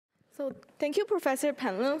So thank you, Professor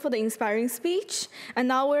Penlin, for the inspiring speech. And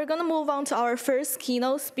now we're going to move on to our first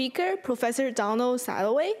keynote speaker, Professor Donald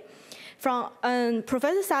Sadoway.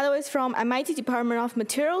 Professor Sadoway is from MIT Department of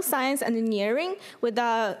Materials Science and Engineering with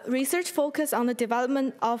a research focus on the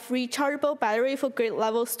development of rechargeable battery for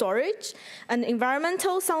grid-level storage and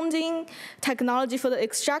environmental sounding technology for the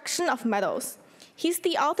extraction of metals. He's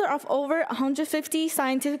the author of over 150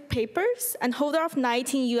 scientific papers and holder of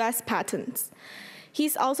 19 US patents.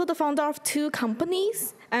 He's also the founder of 2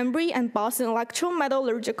 companies, Embry and Boston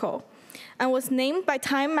Electrometallurgical, and was named by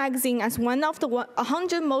Time magazine as one of the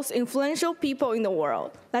 100 most influential people in the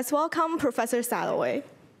world. Let's welcome Professor Sadoway.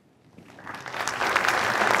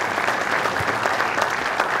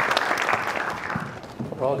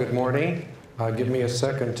 Well, good morning. Give me a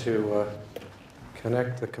second to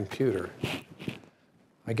connect the computer.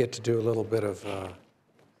 I get to do a little bit of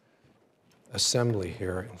assembly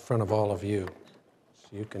here in front of all of you,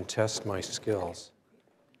 so you can test my skills.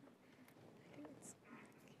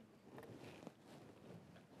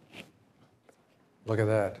 Look at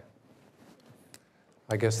that.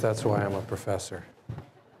 I guess that's why I'm a professor.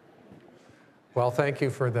 Well, thank you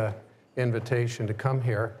for the invitation to come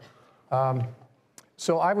here.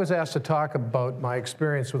 So I was asked to talk about my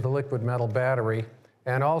experience with the liquid metal battery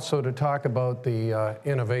and also to talk about the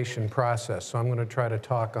innovation process. So I'm going to try to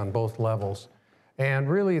talk on both levels. And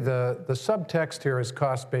really the subtext here is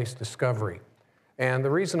cost-based discovery. And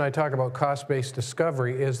the reason I talk about cost-based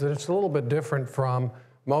discovery is that it's a little bit different from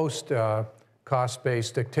most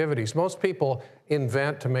cost-based activities. Most people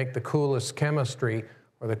invent to make the coolest chemistry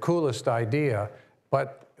or the coolest idea,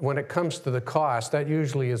 but when it comes to the cost, that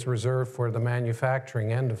usually is reserved for the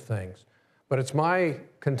manufacturing end of things. But it's my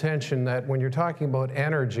contention that when you're talking about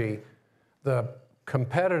energy, the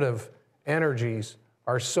competitive energies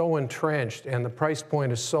are so entrenched and the price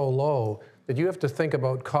point is so low that you have to think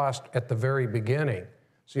about cost at the very beginning.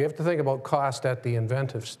 So you have to think about cost at the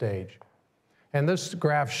inventive stage. And this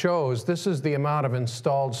graph shows this is the amount of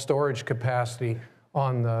installed storage capacity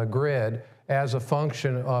on the grid as a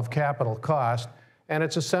function of capital cost, and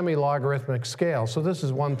it's a semi-logarithmic scale. So this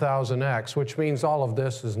is 1000x, which means all of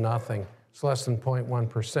this is nothing. It's less than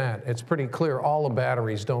 0.1%. It's pretty clear all the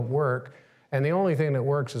batteries don't work, and the only thing that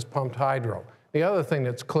works is pumped hydro. The other thing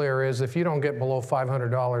that's clear is if you don't get below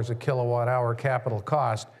 $500 a kilowatt hour capital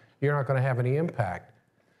cost, you're not going to have any impact.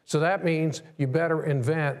 So that means you better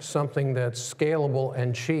invent something that's scalable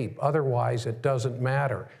and cheap. Otherwise, it doesn't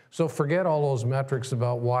matter. So forget all those metrics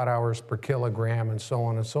about watt hours per kilogram and so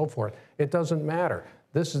on and so forth. It doesn't matter.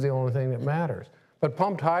 This is the only thing that matters. But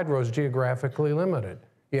pumped hydro is geographically limited.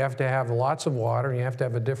 You have to have lots of water, and you have to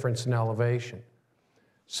have a difference in elevation.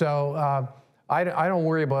 So I don't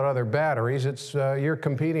worry about other batteries. It's, you're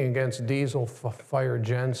competing against diesel-fired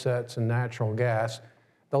gensets and natural gas.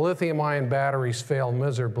 The lithium-ion batteries fail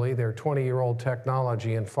miserably. They're 20-year-old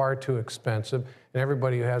technology and far too expensive. And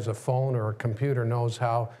everybody who has a phone or a computer knows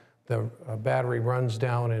how the battery runs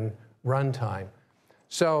down in runtime.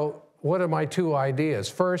 So what are my 2 ideas?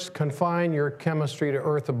 First, confine your chemistry to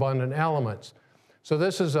earth-abundant elements. So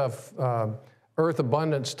this is a earth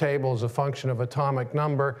abundance table as a function of atomic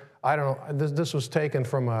number. I don't know, this was taken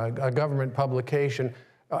from a government publication.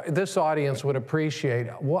 This audience would appreciate,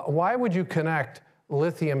 why would you connect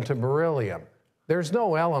lithium to beryllium? There's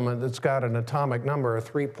no element that's got an atomic number of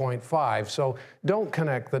 3.5, so don't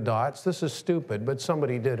connect the dots. This is stupid, but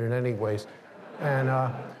somebody did it anyways.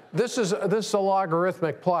 And this is a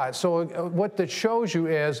logarithmic plot. So what that shows you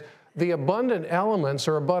is the abundant elements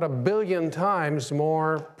are about 1 billion times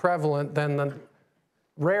more prevalent than the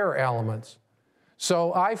rare elements.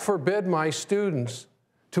 So I forbid my students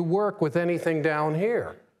to work with anything down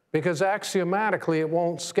here because axiomatically it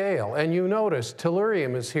won't scale. And you notice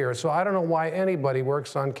tellurium is here, so I don't know why anybody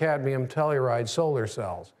works on cadmium telluride solar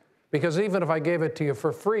cells. Because even if I gave it to you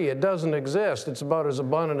for free, it doesn't exist. It's about as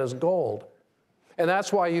abundant as gold. And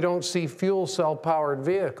that's why you don't see fuel cell powered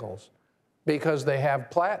vehicles, because they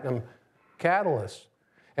have platinum catalysts.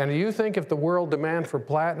 And do you think if the world demand for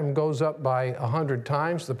platinum goes up by 100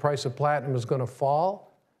 times, the price of platinum is going to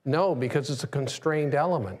fall? No, because it's a constrained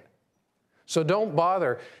element. So don't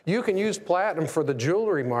bother. You can use platinum for the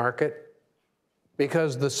jewelry market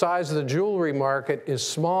because the size of the jewelry market is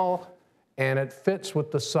small and it fits with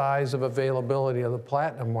the size of availability of the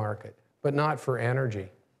platinum market, but not for energy.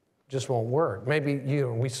 Just won't work. Maybe,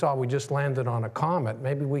 we just landed on a comet.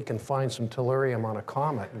 Maybe we can find some tellurium on a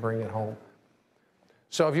comet and bring it home.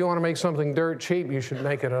 So if you want to make something dirt cheap, you should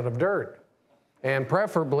make it out of dirt. And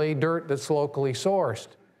preferably dirt that's locally sourced,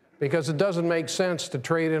 because it doesn't make sense to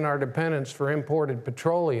trade in our dependence for imported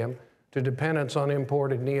petroleum to dependence on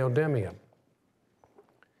imported neodymium.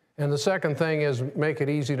 And the second thing is make it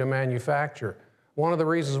easy to manufacture. One of the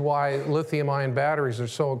reasons why lithium-ion batteries are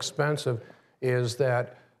so expensive is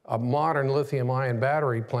that a modern lithium-ion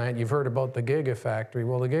battery plant, you've heard about the gigafactory.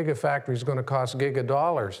 Well, the gigafactory is going to cost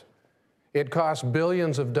gigadollars. It costs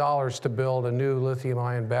billions of dollars to build a new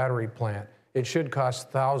lithium-ion battery plant. It should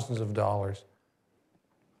cost thousands of dollars.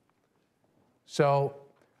 So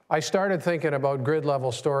I started thinking about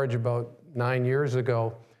grid-level storage about 9 years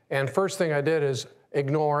ago. And first thing I did is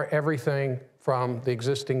ignore everything from the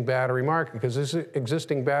existing battery market, because this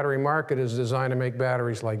existing battery market is designed to make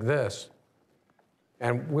batteries like this.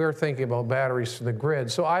 And we're thinking about batteries for the grid.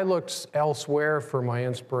 So I looked elsewhere for my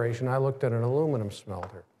inspiration. I looked at an aluminum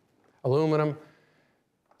smelter. Aluminum,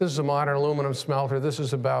 this is a modern aluminum smelter. This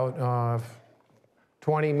is about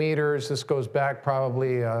 20 meters. This goes back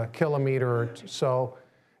probably a kilometer or so.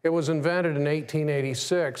 It was invented in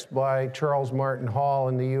 1886 by Charles Martin Hall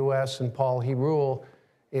in the US and Paul Héroult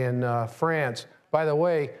in France. By the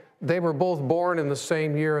way, they were both born in the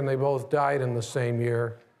same year and they both died in the same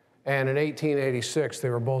year. And in 1886, they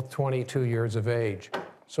were both 22 years of age.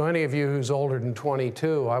 So any of you who's older than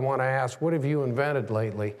 22, I want to ask, what have you invented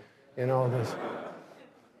lately? You know, this.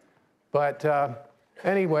 But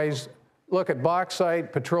anyways, look at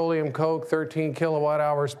bauxite, petroleum coke, 13 kilowatt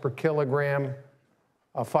hours per kilogram,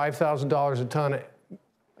 $5,000 a ton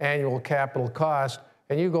annual capital cost,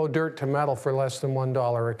 and you go dirt to metal for less than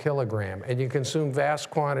 $1 a kilogram, and you consume vast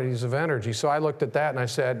quantities of energy. So I looked at that and I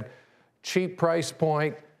said, cheap price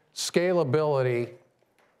point, scalability,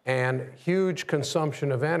 and huge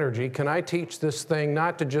consumption of energy. Can I teach this thing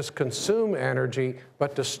not to just consume energy,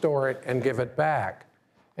 but to store it and give it back?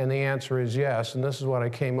 And the answer is yes, and this is what I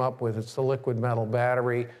came up with. It's the liquid metal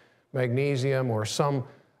battery, magnesium or some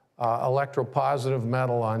electropositive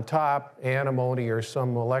metal on top, antimony or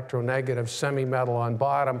some electronegative semi-metal on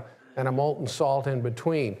bottom, and a molten salt in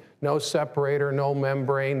between. No separator, no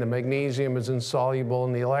membrane. The magnesium is insoluble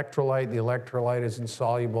in the electrolyte is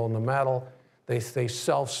insoluble in the metal. They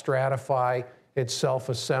self-stratify, it's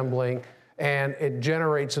self-assembling, and it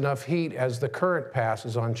generates enough heat as the current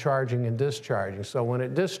passes on charging and discharging. So when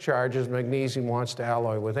it discharges, magnesium wants to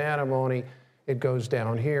alloy with antimony. It goes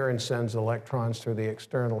down here and sends electrons through the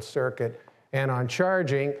external circuit. And on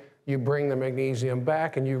charging, you bring the magnesium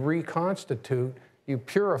back and you reconstitute, you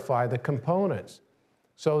purify the components.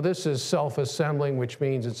 So this is self-assembling, which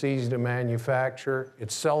means it's easy to manufacture.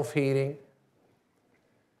 It's self-heating.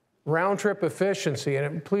 Round-trip efficiency,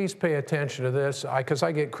 and please pay attention to this, because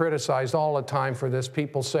I get criticized all the time for this.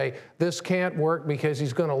 People say, this can't work because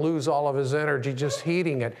he's going to lose all of his energy just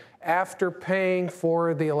heating it. After paying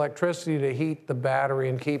for the electricity to heat the battery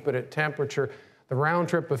and keep it at temperature, the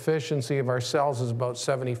round-trip efficiency of our cells is about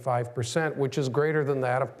 75%, which is greater than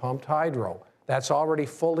that of pumped hydro. That's already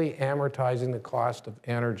fully amortizing the cost of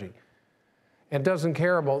energy. It doesn't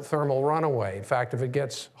care about thermal runaway. In fact, if it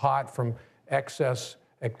gets hot from excess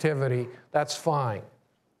activity, that's fine.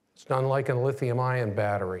 It's unlike a lithium-ion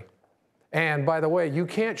battery. And by the way, you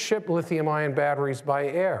can't ship lithium-ion batteries by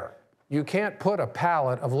air. You can't put a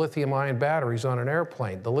pallet of lithium-ion batteries on an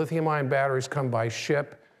airplane. The lithium-ion batteries come by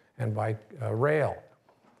ship and by rail.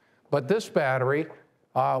 But this battery,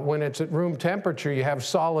 when it's at room temperature, you have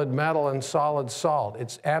solid metal and solid salt.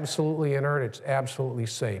 It's absolutely inert, it's absolutely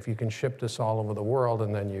safe. You can ship this all over the world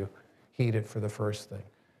and then you heat it for the first thing.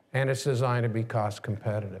 And it's designed to be cost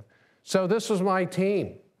competitive. So this was my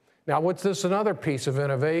team. Now, what's this another piece of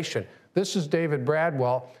innovation? This is David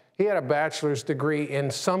Bradwell. He had a bachelor's degree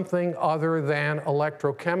in something other than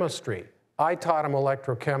electrochemistry. I taught him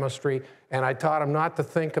electrochemistry, and I taught him not to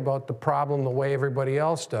think about the problem the way everybody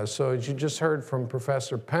else does. So as you just heard from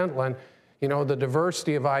Professor Pentland, you know, the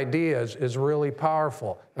diversity of ideas is really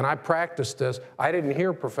powerful. And I practiced this. I didn't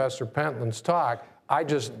hear Professor Pentland's talk. I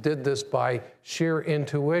just did this by sheer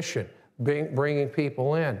intuition, bringing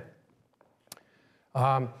people in.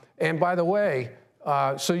 And by the way,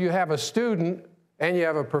 so you have a student and you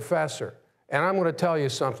have a professor. And I'm going to tell you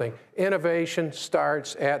something. Innovation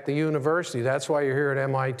starts at the university. That's why you're here at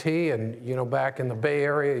MIT and, you know, back in the Bay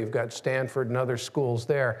Area, you've got Stanford and other schools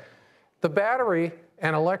there. The battery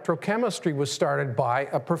and electrochemistry was started by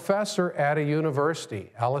a professor at a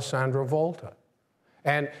university, Alessandro Volta.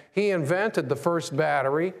 And he invented the first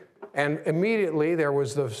battery, and immediately there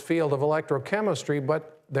was the field of electrochemistry,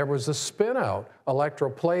 but there was the spin-out,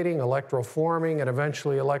 electroplating, electroforming, and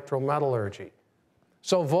eventually electrometallurgy.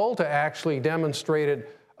 So Volta actually demonstrated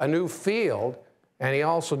a new field, and he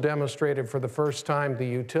also demonstrated for the first time the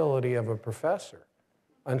utility of a professor.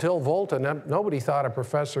 Until Volta, nobody thought a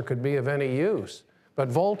professor could be of any use. But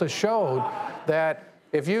Volta showed that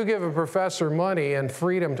if you give a professor money and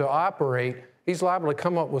freedom to operate, He's liable to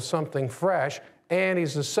come up with something fresh, and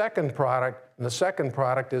he's the second product, and the second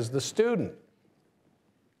product is the student.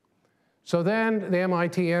 So then the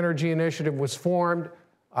MIT Energy Initiative was formed.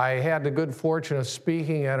 I had the good fortune of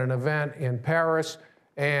speaking at an event in Paris,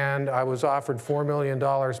 and I was offered $4 million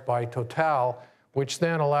by Total, which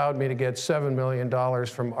then allowed me to get $7 million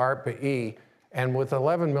from ARPA-E. And with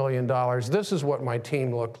 $11 million, this is what my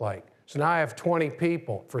team looked like. So now I have 20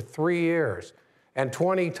 people for 3 years, and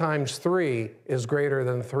 20 times 3 is greater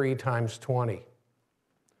than 3 times 20.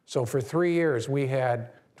 So for 3 years, we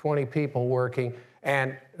had 20 people working.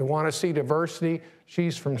 And you want to see diversity?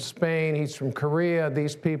 She's from Spain, he's from Korea,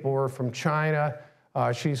 these people were from China,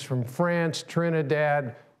 she's from France,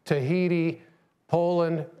 Trinidad, Tahiti,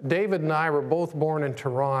 Poland. David and I were both born in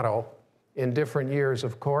Toronto in different years,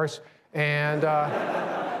 of course. And,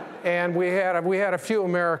 and we had a few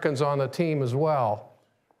Americans on the team as well.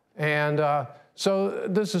 And so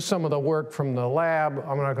this is some of the work from the lab.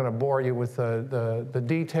 I'm not going to bore you with the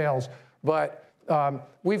details, but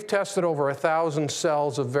we've tested over 1,000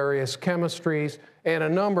 cells of various chemistries, and a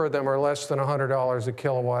number of them are less than $100 a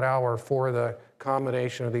kilowatt hour for the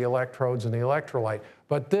combination of the electrodes and the electrolyte.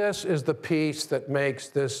 But this is the piece that makes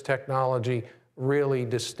this technology really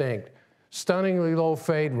distinct. Stunningly low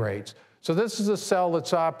fade rates. So this is a cell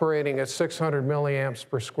that's operating at 600 milliamps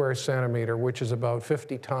per square centimeter, which is about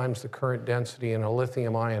 50 times the current density in a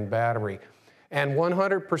lithium-ion battery, and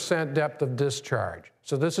 100% depth of discharge.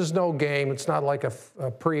 So this is no game. It's not like a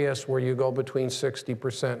Prius where you go between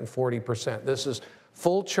 60% and 40%. This is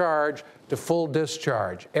full charge to full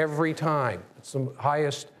discharge every time. It's the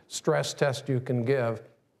highest stress test you can give.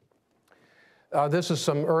 This is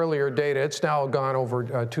some earlier data. It's now gone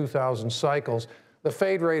over 2,000 cycles. The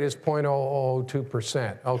fade rate is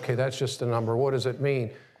 0.002%. Okay, that's just a number. What does it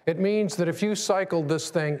mean? It means that if you cycled this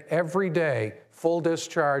thing every day, full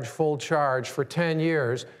discharge, full charge for 10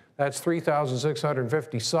 years, that's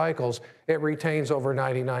 3,650 cycles, it retains over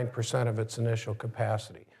 99% of its initial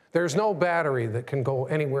capacity. There's no battery that can go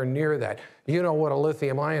anywhere near that. You know what a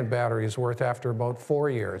lithium-ion battery is worth after about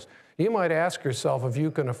 4 years. You might ask yourself, if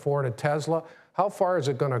you can afford a Tesla, how far is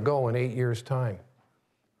it going to go in 8 years' time?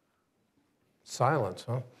 Silence,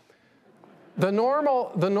 huh? The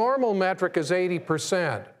normal metric is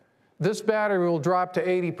 80%. This battery will drop to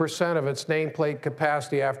 80% of its nameplate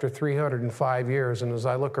capacity after 305 years. And as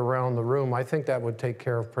I look around the room, I think that would take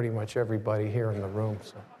care of pretty much everybody here in the room.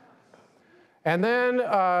 So. And then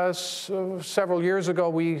several years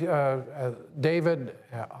ago, David,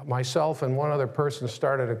 myself, and one other person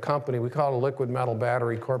started a company. We call it a Liquid Metal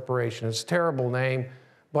Battery Corporation. It's a terrible name,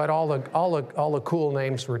 but all the cool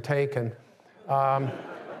names were taken.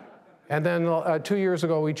 And then 2 years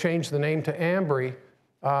ago, we changed the name to Ambry.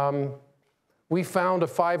 We found a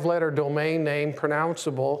 5-letter domain name,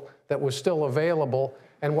 pronounceable, that was still available.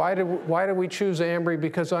 And why did we choose Ambry?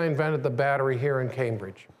 Because I invented the battery here in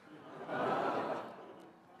Cambridge.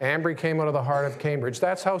 Ambry came out of the heart of Cambridge.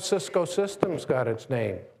 That's how Cisco Systems got its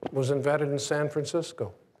name. It was invented in San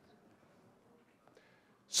Francisco.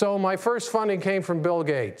 So my first funding came from Bill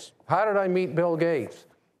Gates. How did I meet Bill Gates?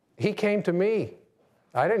 He came to me.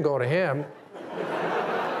 I didn't go to him.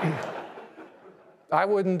 I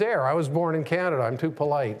wouldn't dare. I was born in Canada. I'm too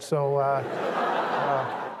polite. So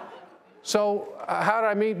how did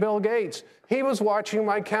I meet Bill Gates? He was watching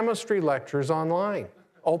my chemistry lectures online,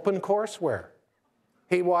 open courseware.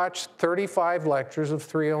 He watched 35 lectures of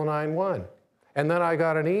 3091. And then I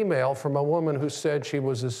got an email from a woman who said she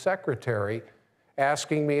was his secretary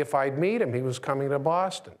asking me if I'd meet him. He was coming to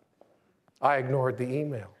Boston. I ignored the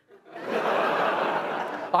email.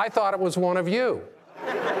 I thought it was one of you.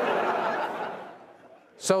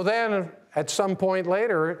 So then, at some point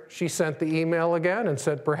later, she sent the email again and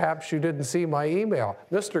said, perhaps you didn't see my email.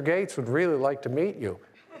 Mr. Gates would really like to meet you.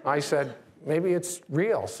 I said, maybe it's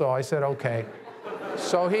real. So I said, okay.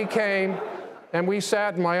 So he came, and we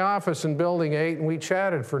sat in my office in Building 8, and we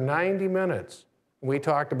chatted for 90 minutes. We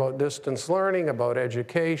talked about distance learning, about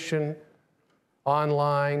education,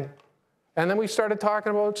 online, and then we started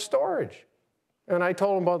talking about storage. And I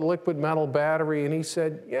told him about the liquid metal battery, and he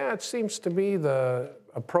said, yeah, it seems to me the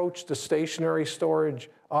approach to stationary storage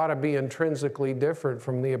ought to be intrinsically different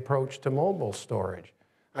from the approach to mobile storage.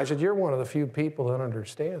 I said, you're one of the few people that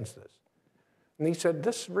understands this. And he said,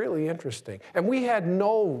 this is really interesting. And we had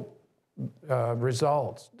no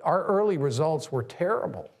results. Our early results were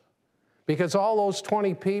terrible because all those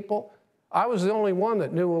 20 people, I was the only one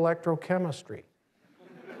that knew electrochemistry.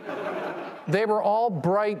 They were all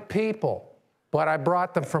bright people, but I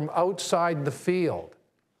brought them from outside the field.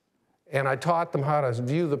 And I taught them how to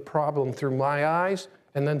view the problem through my eyes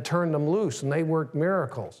and then turned them loose, and they worked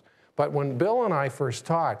miracles. But when Bill and I first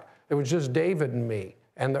talked, it was just David and me,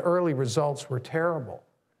 and the early results were terrible.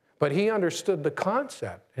 But he understood the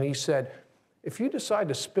concept, and he said, if you decide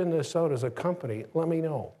to spin this out as a company, let me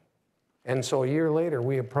know. And so a year later,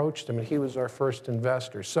 we approached him, and he was our first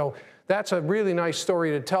investor. So that's a really nice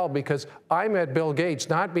story to tell, because I met Bill Gates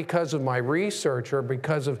not because of my research or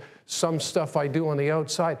because of some stuff I do on the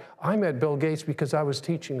outside. I met Bill Gates because I was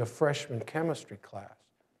teaching a freshman chemistry class.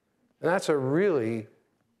 And that's a really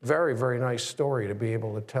very, very nice story to be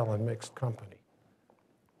able to tell in mixed company.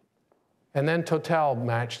 And then Total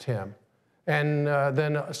matched him. And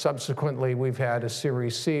then subsequently, we've had a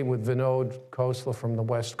Series C with Vinod Khosla from the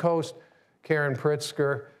West Coast, Karen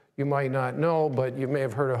Pritzker, you might not know, but you may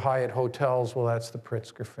have heard of Hyatt Hotels. Well, that's the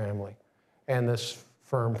Pritzker family, and this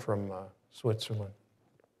firm from Switzerland.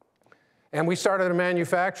 And we started a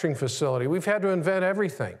manufacturing facility. We've had to invent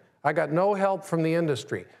everything. I got no help from the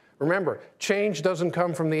industry. Remember, change doesn't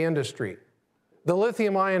come from the industry. The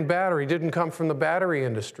lithium-ion battery didn't come from the battery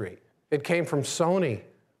industry. It came from Sony,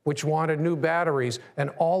 which wanted new batteries, and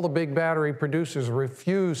all the big battery producers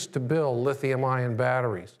refused to build lithium-ion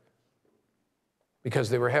batteries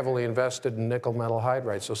because they were heavily invested in nickel metal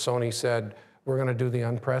hydride. So Sony said, we're going to do the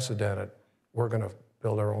unprecedented. We're going to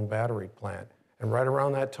build our own battery plant. And right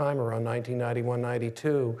around that time, around 1991,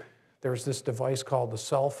 92, there was this device called the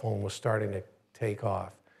cell phone was starting to take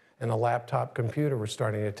off, and the laptop computer was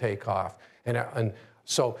starting to take off. And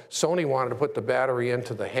so Sony wanted to put the battery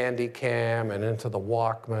into the Handycam and into the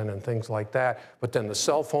Walkman and things like that, but then the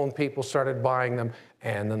cell phone people started buying them,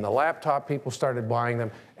 and then the laptop people started buying them,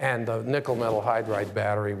 and the nickel metal hydride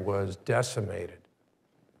battery was decimated.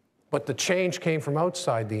 But the change came from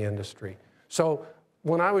outside the industry. So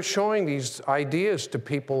when I was showing these ideas to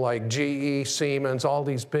people like GE, Siemens, all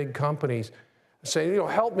these big companies, saying,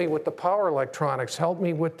 help me with the power electronics, help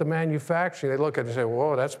me with the manufacturing, they look at it and say,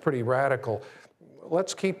 whoa, that's pretty radical.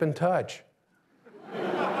 Let's keep in touch.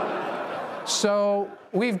 So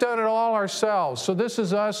we've done it all ourselves. So this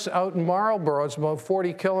is us out in Marlborough. It's about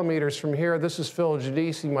 40 kilometers from here. This is Phil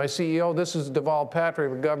Giudice, my CEO. This is Deval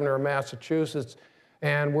Patrick, the governor of Massachusetts.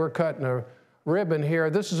 And we're cutting a ribbon here.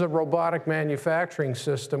 This is a robotic manufacturing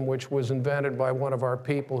system which was invented by one of our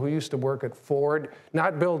people who used to work at Ford,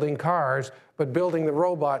 not building cars, but building the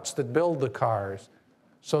robots that build the cars.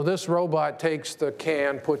 So this robot takes the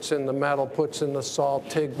can, puts in the metal, puts in the salt,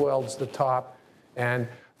 TIG welds the top, and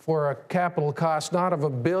for a capital cost not of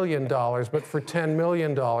 $1 billion, but for $10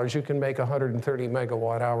 million, you can make 130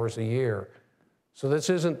 megawatt hours a year. So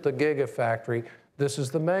this isn't the gigafactory, this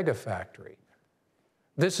is the mega factory.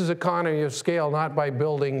 This is economy of scale, not by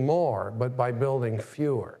building more, but by building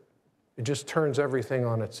fewer. It just turns everything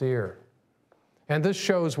on its ear. And this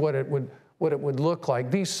shows what it would look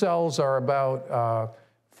like. These cells are about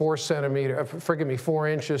 4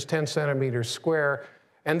 inches, 10 centimeters square.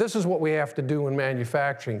 And this is what we have to do in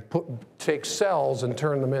manufacturing, take cells and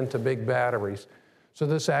turn them into big batteries. So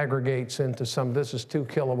this aggregates into this is 2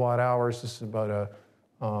 kilowatt hours. This is about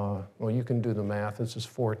well, you can do the math. This is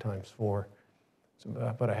 4 times 4. It's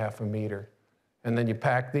about a half a meter. And then you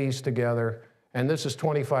pack these together, and this is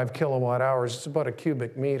 25 kilowatt hours. It's about a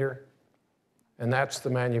cubic meter. And that's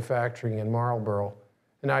the manufacturing in Marlborough.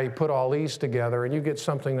 And now you put all these together, and you get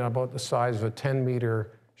something about the size of a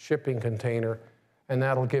 10-meter shipping container, and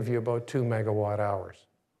that'll give you about 2 megawatt hours.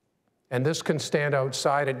 And this can stand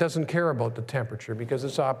outside. It doesn't care about the temperature because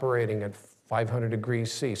it's operating at 500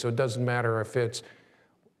 degrees C. So it doesn't matter if it's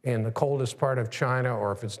in the coldest part of China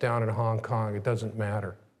or if it's down in Hong Kong. It doesn't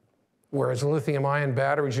matter. Whereas lithium-ion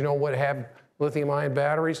batteries, you know what have lithium-ion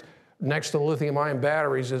batteries? Next to lithium-ion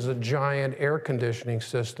batteries is a giant air conditioning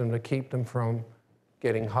system to keep them from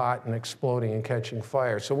getting hot and exploding and catching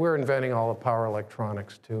fire. So we're inventing all the power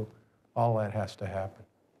electronics too. All that has to happen.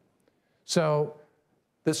 So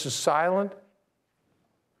this is silent.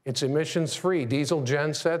 It's emissions-free. Diesel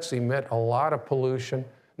gensets emit a lot of pollution.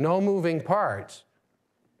 No moving parts.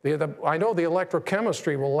 I know the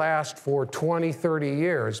electrochemistry will last for 20, 30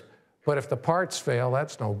 years, but if the parts fail,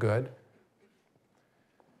 that's no good.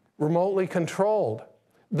 Remotely controlled.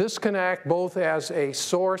 This can act both as a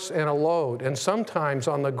source and a load, and sometimes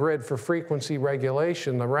on the grid for frequency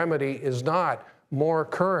regulation, the remedy is not more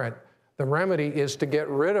current. The remedy is to get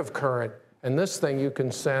rid of current, and this thing you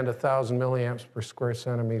can send 1,000 milliamps per square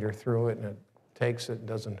centimeter through it, and it takes it,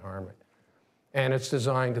 doesn't harm it. And it's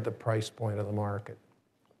designed to the price point of the market.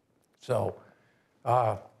 So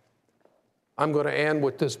I'm going to end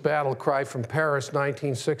with this battle cry from Paris,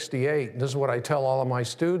 1968. This is what I tell all of my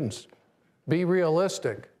students. Be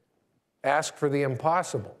realistic. Ask for the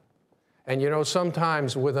impossible. And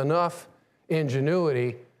sometimes with enough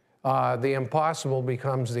ingenuity, the impossible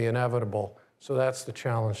becomes the inevitable. So that's the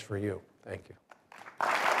challenge for you. Thank you.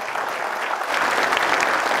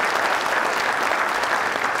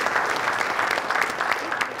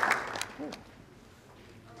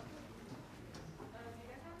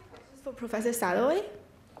 For Professor Sadoway?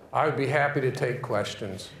 I would be happy to take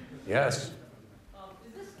questions. Yes?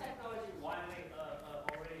 Is this technology widely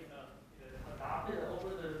already adopted over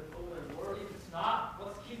the world? If it's not,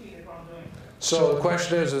 what's keeping it from doing it? So the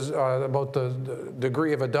question is about the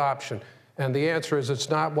degree of adoption. And the answer is it's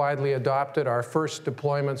not widely adopted. Our first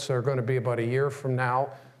deployments are going to be about a year from now.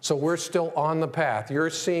 So we're still on the path. You're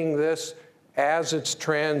seeing this as it's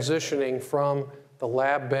transitioning from the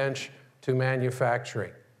lab bench to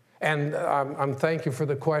manufacturing. And I'm thank you for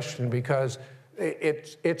the question, because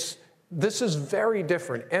this is very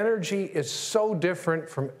different. Energy is so different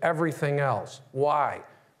from everything else. Why?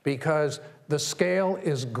 Because the scale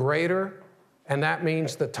is greater, and that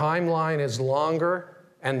means the timeline is longer,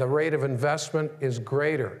 and the rate of investment is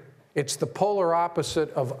greater. It's the polar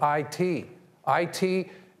opposite of IT. IT,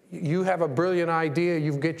 you have a brilliant idea,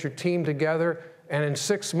 you get your team together, and in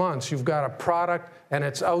 6 months you've got a product and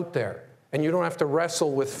it's out there. And you don't have to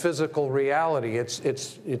wrestle with physical reality.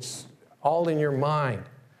 It's all in your mind.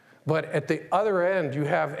 But at the other end, you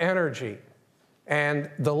have energy. And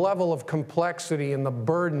the level of complexity and the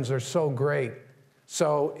burdens are so great.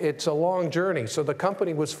 So it's a long journey. So the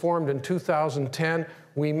company was formed in 2010.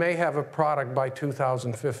 We may have a product by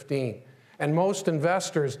 2015. And most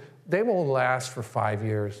investors, they won't last for 5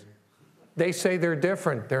 years. They say they're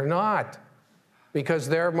different. They're not, because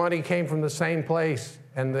their money came from the same place.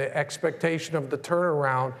 And the expectation of the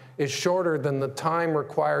turnaround is shorter than the time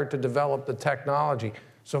required to develop the technology.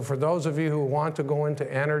 So for those of you who want to go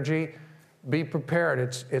into energy, be prepared.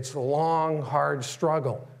 It's a long, hard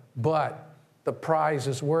struggle, but the prize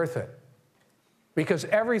is worth it. Because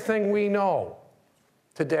everything we know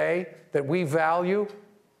today that we value,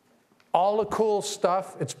 all the cool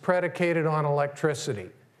stuff, it's predicated on electricity.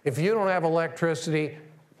 If you don't have electricity,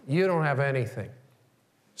 you don't have anything.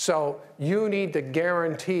 So you need to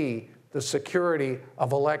guarantee the security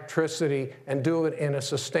of electricity and do it in a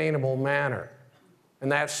sustainable manner.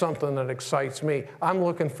 And that's something that excites me. I'm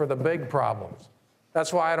looking for the big problems.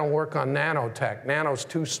 That's why I don't work on nanotech. Nano's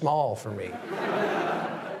too small for me.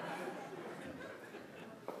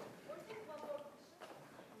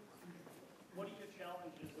 What are your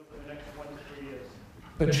challenges over the next 1 to 3 years?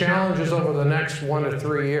 The challenges over the next 1 to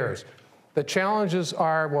 3 years. The challenges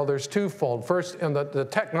are, well, there's twofold. First, and the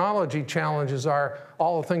technology challenges are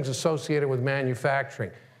all the things associated with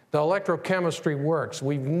manufacturing. The electrochemistry works.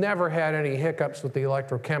 We've never had any hiccups with the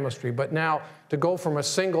electrochemistry, but now to go from a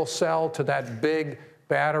single cell to that big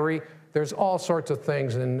battery, there's all sorts of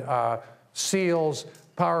things in seals,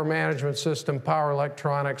 power management system, power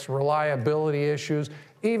electronics, reliability issues,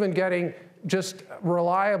 even getting just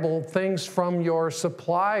reliable things from your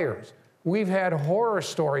suppliers. We've had horror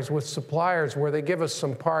stories with suppliers where they give us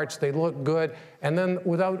some parts, they look good, and then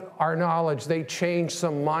without our knowledge, they change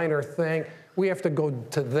some minor thing. We have to go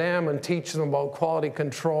to them and teach them about quality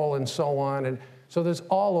control and so on. And so there's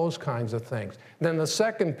all those kinds of things. Then the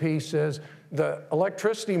second piece is the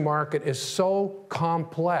electricity market is so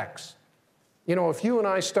complex. You know, if you and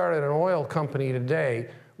I started an oil company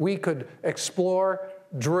today, we could explore,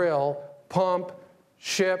 drill, pump,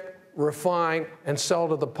 ship, refine, and sell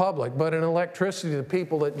to the public. But in electricity, the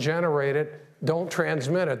people that generate it don't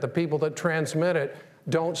transmit it. The people that transmit it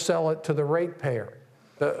don't sell it to the ratepayer.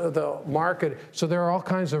 The market, so there are all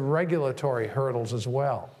kinds of regulatory hurdles as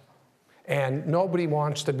well. And nobody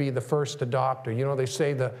wants to be the first adopter. You know, they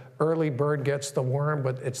say the early bird gets the worm,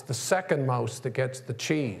 but it's the second mouse that gets the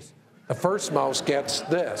cheese. The first mouse gets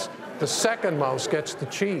this. The second mouse gets the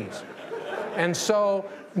cheese. And so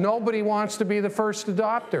nobody wants to be the first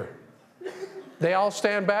adopter. They all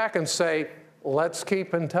stand back and say, let's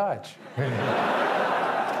keep in touch.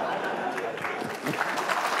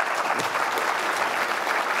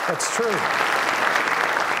 That's true.